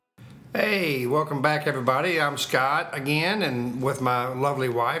Hey, welcome back, everybody. I'm Scott again, and with my lovely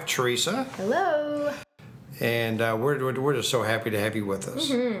wife, Teresa. Hello. And we're just so happy to have you with us.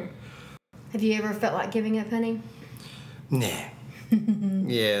 Have you ever felt like giving up, honey? Nah.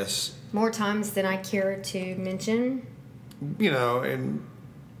 Yes. More times than I care to mention. You know, and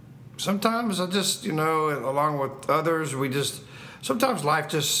sometimes I just, along with others, sometimes life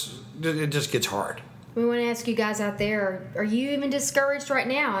just gets hard. We want to ask you guys out there, are you even discouraged right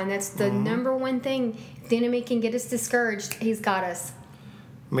now? And that's the number one thing. If the enemy can get us discouraged, he's got us.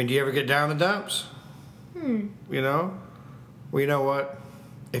 I mean, do you ever get down in the dumps? You know? Well, you know what?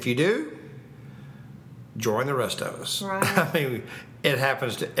 If you do, join the rest of us. Right. I mean, it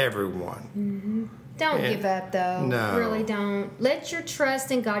happens to everyone. Don't give up, though. No. Really don't. Let your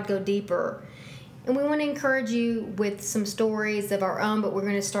trust in God go deeper. And we want to encourage you with some stories of our own, but we're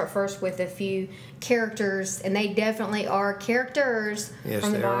going to start first with a few characters, and they definitely are characters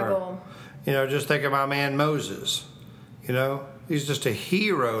from the Bible. Just think of my man Moses. He's just a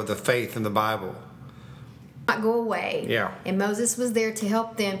hero of the faith in the Bible. Not go away. Yeah. And Moses was there to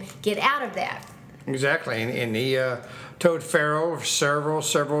help them get out of that. Exactly, and he told Pharaoh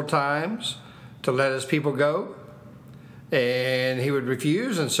several times to let his people go. And he would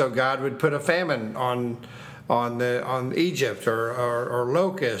refuse, and so God would put a famine on Egypt or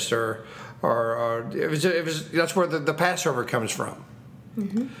locust or it was that's where the Passover comes from.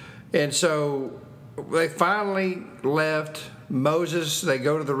 And so they finally left Moses. They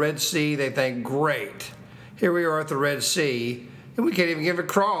go to the Red Sea. They think, great, here we are at the Red Sea, and we can't even get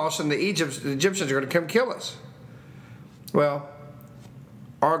across, and the Egyptians are going to come kill us. Well,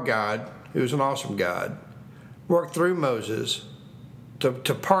 our God, who's an awesome God, worked through Moses to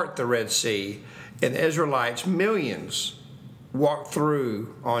part the Red Sea, and the Israelites, millions, walked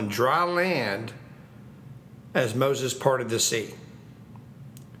through on dry land as Moses parted the sea.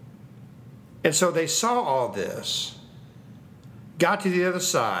 And so they saw all this, got to the other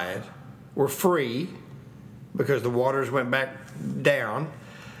side, were free because the waters went back down,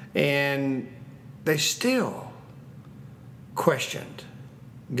 and they still questioned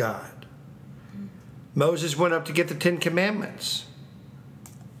God. Moses went up to get the 10 Commandments.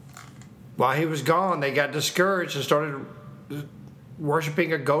 While he was gone, they got discouraged and started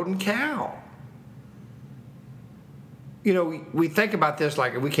worshiping a golden cow. We think about this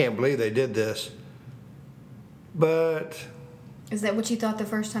like we can't believe they did this. But... Is that what you thought the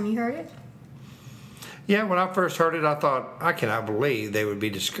first time you heard it? Yeah, when I first heard it, I thought, I cannot believe they would be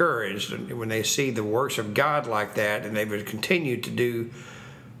discouraged when they see the works of God like that, and they would continue to do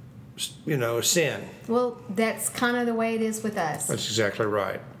sin. Well, that's kind of the way it is with us. That's exactly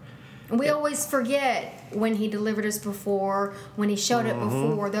right. And we always forget when he delivered us before, when he showed up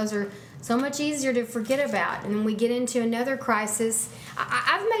before. Those are so much easier to forget about. And then we get into another crisis.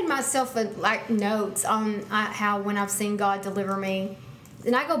 I've made myself notes on how when I've seen God deliver me.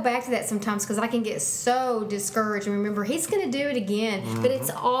 And I go back to that sometimes because I can get so discouraged and remember he's going to do it again. But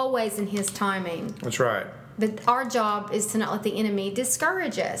it's always in his timing. That's right. But our job is to not let the enemy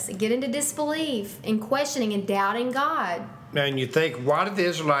discourage us, get into disbelief and questioning and doubting God. And you think, why did the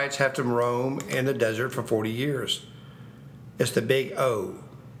Israelites have to roam in the desert for 40 years? It's the big O,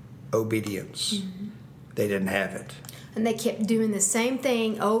 obedience. They didn't have it. And they kept doing the same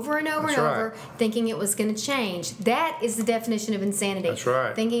thing over and over That's and over, right. thinking it was going to change. That is the definition of insanity. That's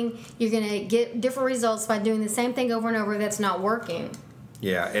right. Thinking you're going to get different results by doing the same thing over and over that's not working.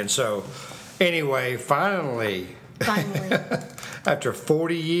 Yeah, and so, anyway, finally, after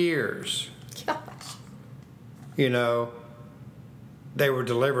 40 years, Gosh. they were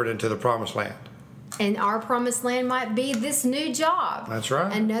delivered into the promised land. And our promised land might be this new job. That's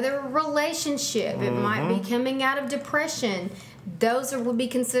right. Another relationship. It might be coming out of depression. Those will be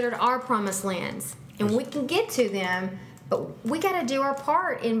considered our promised lands. And we can get to them, but we got to do our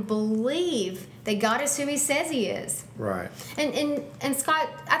part and believe that God is who he says he is. Right. And Scott,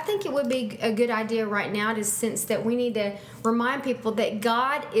 I think it would be a good idea right now to sense that we need to remind people that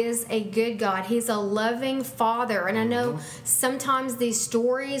God is a good God. He's a loving Father. And I know sometimes these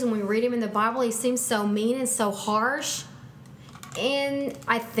stories, when we read them in the Bible, he seems so mean and so harsh. And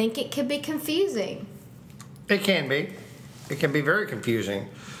I think it could be confusing. It can be. It can be very confusing.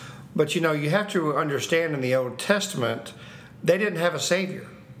 But, you have to understand in the Old Testament, they didn't have a Savior.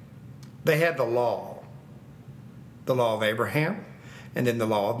 They had the law of Abraham, and then the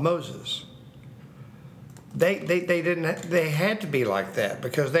law of Moses. They didn't. They had to be like that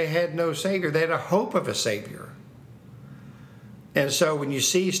because they had no Savior. They had a hope of a Savior. And so when you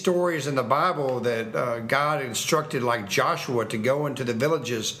see stories in the Bible that God instructed like Joshua to go into the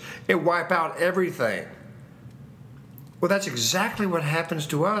villages and wipe out everything, well, that's exactly what happens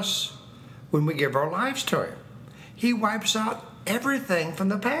to us when we give our lives to Him. He wipes out everything from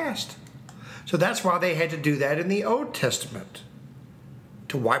the past. So that's why they had to do that in the Old Testament.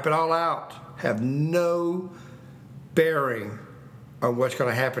 To wipe it all out. Have no bearing on what's going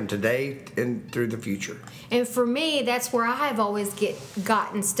to happen today and through the future. And for me, that's where I have always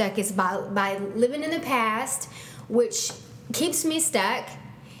gotten stuck, is by living in the past, which keeps me stuck,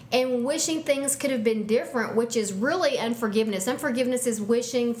 and wishing things could have been different, which is really unforgiveness. Unforgiveness is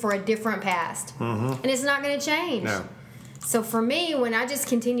wishing for a different past. And it's not going to change. No. So for me, when I just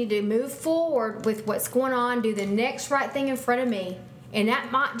continue to move forward with what's going on, do the next right thing in front of me, and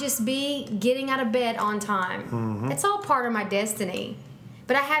that might just be getting out of bed on time. It's all part of my destiny.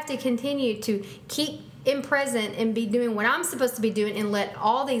 But I have to continue to keep in present and be doing what I'm supposed to be doing, and let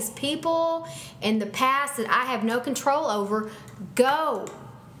all these people in the past that I have no control over go.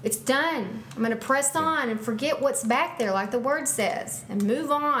 It's done. I'm going to press on and forget what's back there, like the word says, and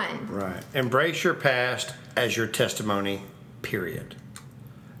move on. Right. Embrace your past as your testimony, period.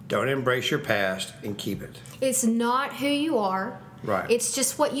 Don't embrace your past and keep it. It's not who you are. Right. It's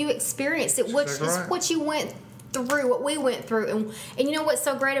just what you experienced. It's what you went through, what we went through. And you know what's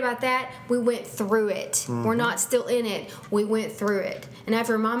so great about that? We went through it. We're not still in it. We went through it. And I have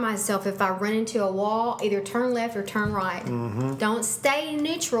to remind myself, if I run into a wall, either turn left or turn right. Don't stay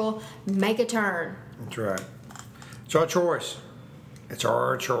neutral. Make a turn. That's right. It's our choice. It's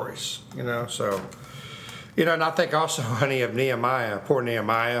our choice, so... and I think also, honey, of Nehemiah, poor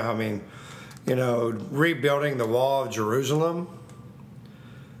Nehemiah. I mean, rebuilding the wall of Jerusalem.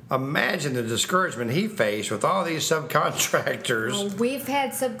 Imagine the discouragement he faced with all these subcontractors. Well, we've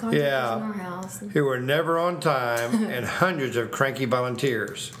had subcontractors in our house. Who were never on time, and hundreds of cranky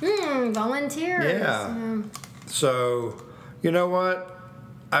volunteers. Volunteers. Yeah. So, you know what?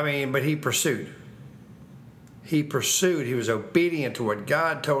 I mean, but he pursued. He was obedient to what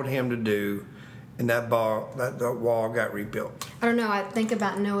God told him to do. And that wall got rebuilt. I don't know. I think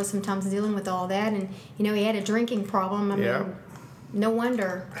about Noah sometimes dealing with all that, and he had a drinking problem. I mean, no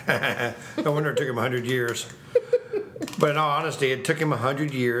wonder. No wonder it took him 100 years. But in all honesty, it took him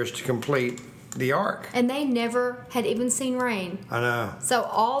 100 years to complete the ark. And they never had even seen rain. I know. So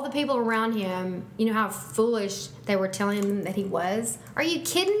all the people around him, how foolish they were telling him that he was. Are you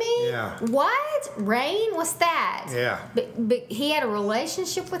kidding me? Yeah. What? Rain? What's that? Yeah. But he had a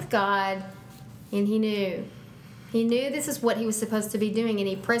relationship with God. And he knew this is what he was supposed to be doing, and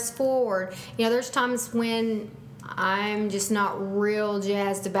he pressed forward. There's times when I'm just not real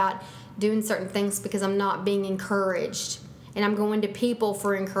jazzed about doing certain things because I'm not being encouraged, and I'm going to people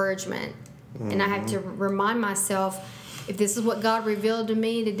for encouragement. And I have to remind myself, if this is what God revealed to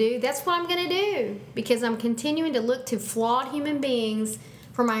me to do, that's what I'm going to do, because I'm continuing to look to flawed human beings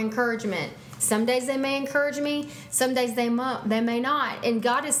for my encouragement. Some days they may encourage me, some days they may not. And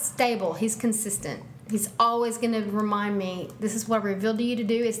God is stable. He's consistent. He's always going to remind me, this is what I revealed to you to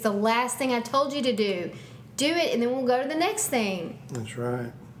do. It's the last thing I told you to do. Do it, and then we'll go to the next thing. That's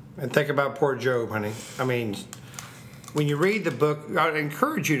right. And think about poor Job, honey. I mean, when you read the book, I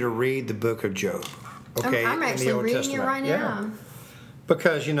encourage you to read the book of Job. Okay, I'm actually in the Old reading Testament. it right now. Yeah.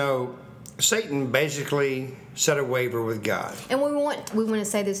 Because, Satan basically set a waiver with God. And we want to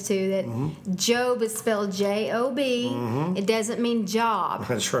say this too, that Job is spelled J-O-B. It doesn't mean job.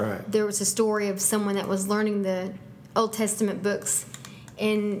 That's right. There was a story of someone that was learning the Old Testament books,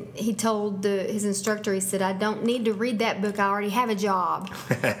 and he told his instructor, he said, I don't need to read that book, I already have a job.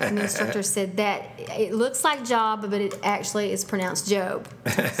 And the instructor said that it looks like job, but it actually is pronounced Job.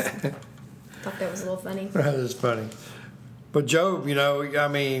 Thought that was a little funny. That is funny. But Job,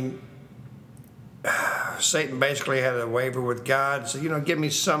 Satan basically had a waiver with God. So, give me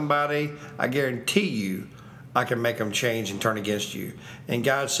somebody, I guarantee you I can make them change and turn against you. And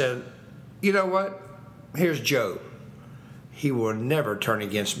God said, you know what? Here's Job. He will never turn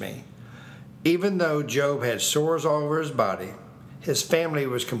against me. Even though Job had sores all over his body, his family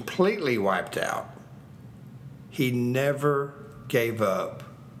was completely wiped out, he never gave up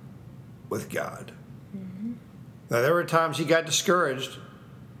with God. Now, there were times he got discouraged,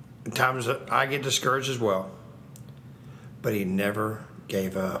 and times that I get discouraged as well. But he never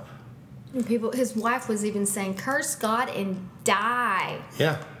gave up. And his wife was even saying, curse God and die.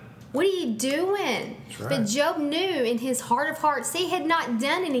 Yeah. What are you doing? That's right. But Job knew in his heart of hearts he had not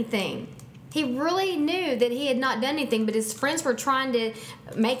done anything. He really knew that he had not done anything, but his friends were trying to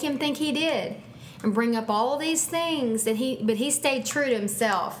make him think he did and bring up all these things but he stayed true to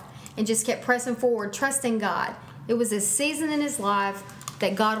himself and just kept pressing forward, trusting God. It was a season in his life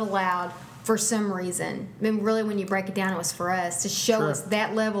that God allowed for some reason. I mean, really, when you break it down, it was for us to show us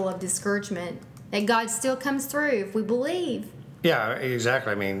that level of discouragement, that God still comes through if we believe. Yeah,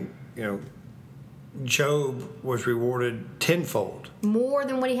 exactly. I mean, Job was rewarded tenfold. More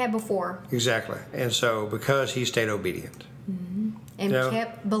than what he had before. Exactly. And so because he stayed obedient. And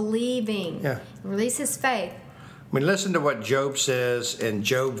kept believing. Yeah. Release his faith. I mean, listen to what Job says in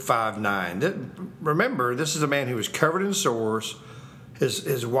Job 5:9. Remember, this is a man who was covered in sores.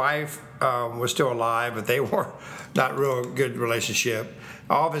 His wife was still alive, but they were not real good relationship.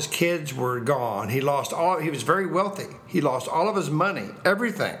 All of his kids were gone. He lost all. He was very wealthy. He lost all of his money,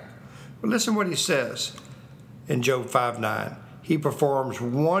 everything. But listen what he says in Job 5:9. He performs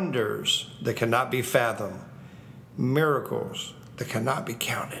wonders that cannot be fathomed, miracles that cannot be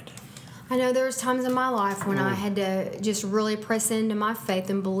counted. I know there was times in my life when I had to just really press into my faith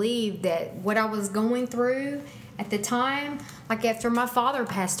and believe that what I was going through at the time, like after my father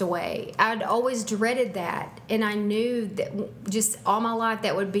passed away, I'd always dreaded that. And I knew that just all my life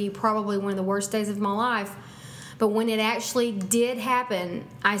that would be probably one of the worst days of my life. But when it actually did happen,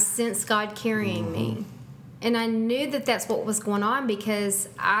 I sensed God carrying me. And I knew that that's what was going on because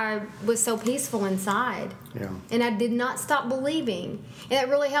I was so peaceful inside. Yeah. And I did not stop believing. And that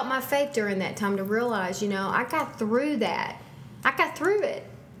really helped my faith during that time to realize, I got through that. I got through it.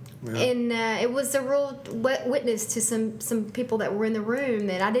 Yeah. And it was a real witness to some people that were in the room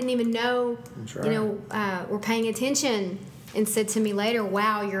that I didn't even know, were paying attention and said to me later,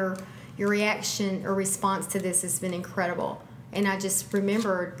 wow, your reaction or response to this has been incredible. And I just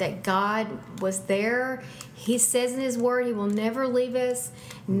remembered that God was there. He says in His Word He will never leave us,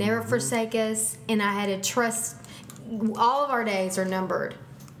 never forsake us. And I had to trust all of our days are numbered.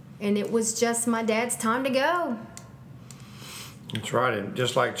 And it was just my dad's time to go. That's right. And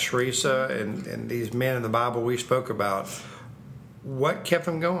just like Teresa and these men in the Bible we spoke about, what kept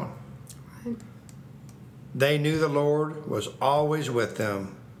them going? Right. They knew the Lord was always with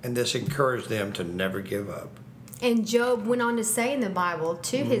them, and this encouraged them to never give up. And Job went on to say in the Bible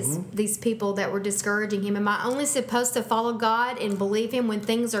to these people that were discouraging him, am I only supposed to follow God and believe Him when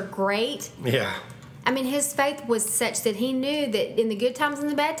things are great? Yeah. I mean, his faith was such that he knew that in the good times and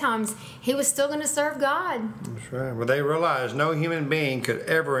the bad times, he was still going to serve God. That's right. Well, they realized no human being could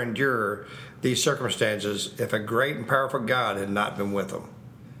ever endure these circumstances if a great and powerful God had not been with them.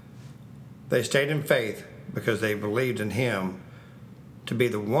 They stayed in faith because they believed in Him to be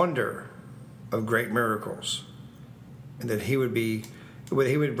the wonder of great miracles, and that He would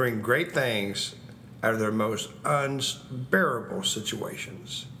bring great things out of their most unbearable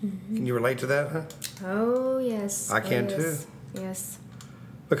situations. Can you relate to that, huh? Oh, yes. I can too. Yes.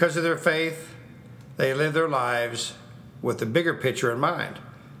 Because of their faith, they live their lives with the bigger picture in mind,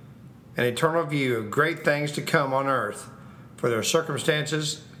 an eternal view of great things to come on earth for their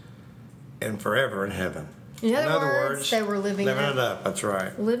circumstances and forever in heaven. In other words, they were living it up. That's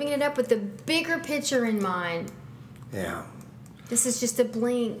right. Living it up with the bigger picture in mind. Yeah. This is just a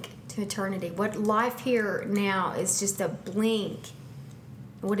blink to eternity. What life here now is just a blink.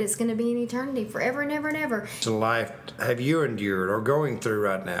 What it's going to be in eternity, forever and ever and ever. So life have you endured or going through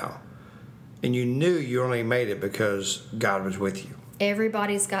right now, and you knew you only made it because God was with you?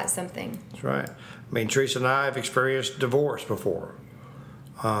 Everybody's got something. That's right. I mean, Teresa and I have experienced divorce before.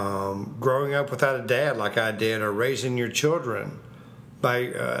 Growing up without a dad like I did, or raising your children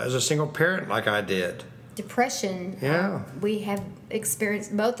as a single parent like I did. Depression. Yeah. We have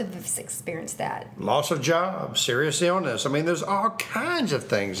experienced, both of us experienced that. Loss of job, serious illness. I mean, there's all kinds of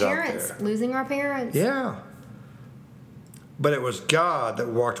things out there. Losing our parents. Yeah. But it was God that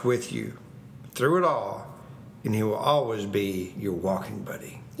walked with you through it all, and He will always be your walking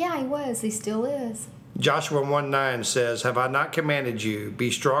buddy. Yeah, He was. He still is. Joshua 1:9 says, have I not commanded you,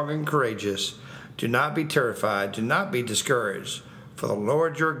 be strong and courageous, do not be terrified, do not be discouraged, for the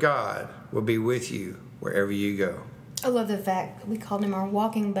Lord your God will be with you wherever you go. I love the fact that we called Him our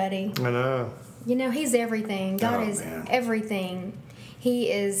walking buddy. I know. He's everything. God is everything.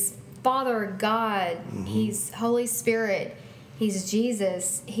 He is Father God. He's Holy Spirit. He's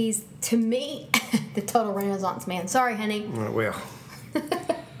Jesus. He's, to me, the total Renaissance man. Sorry, honey. Well.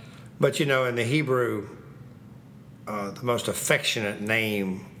 But in the Hebrew, the most affectionate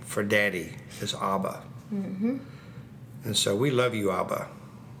name for Daddy is Abba. Mm-hmm. And so we love you, Abba.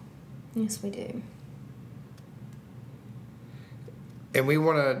 Yes, we do. And we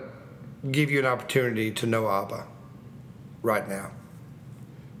want to give you an opportunity to know Abba right now.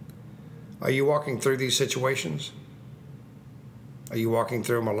 Are you walking through these situations? Are you walking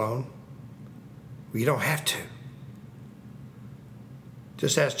through them alone? Well, you don't have to.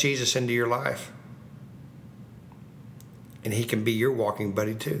 Just ask Jesus into your life, and He can be your walking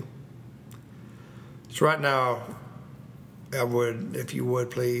buddy too. So right now, I would, if you would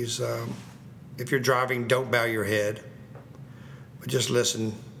please, if you're driving, don't bow your head, but just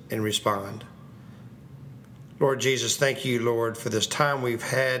listen and respond. Lord Jesus, thank you, Lord, for this time we've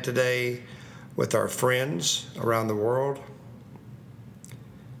had today with our friends around the world.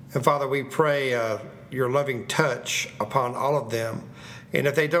 And Father, we pray your loving touch upon all of them. And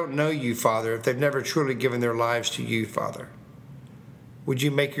if they don't know you, Father, if they've never truly given their lives to you, Father, would you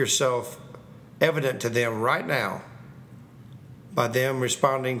make yourself evident to them right now by them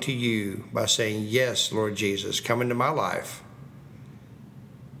responding to you by saying, yes, Lord Jesus, come into my life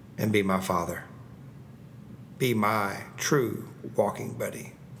and be my Father. Be my true walking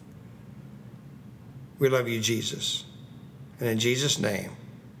buddy. We love you, Jesus. And in Jesus' name,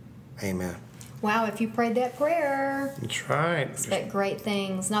 amen. Wow, if you prayed that prayer, That's right. expect great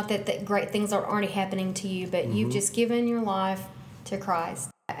things. Not that great things are already happening to you, but you've just given your life to Christ.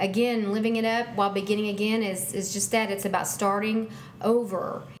 Again, living it up while beginning again is just that. It's about starting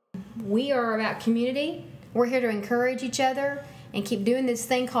over. We are about community. We're here to encourage each other and keep doing this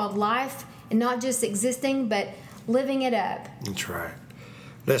thing called life, and not just existing, but living it up. That's right.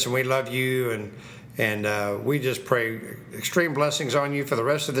 Listen, we love you, and we just pray extreme blessings on you for the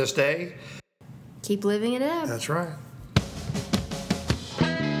rest of this day. Keep living it up. That's right.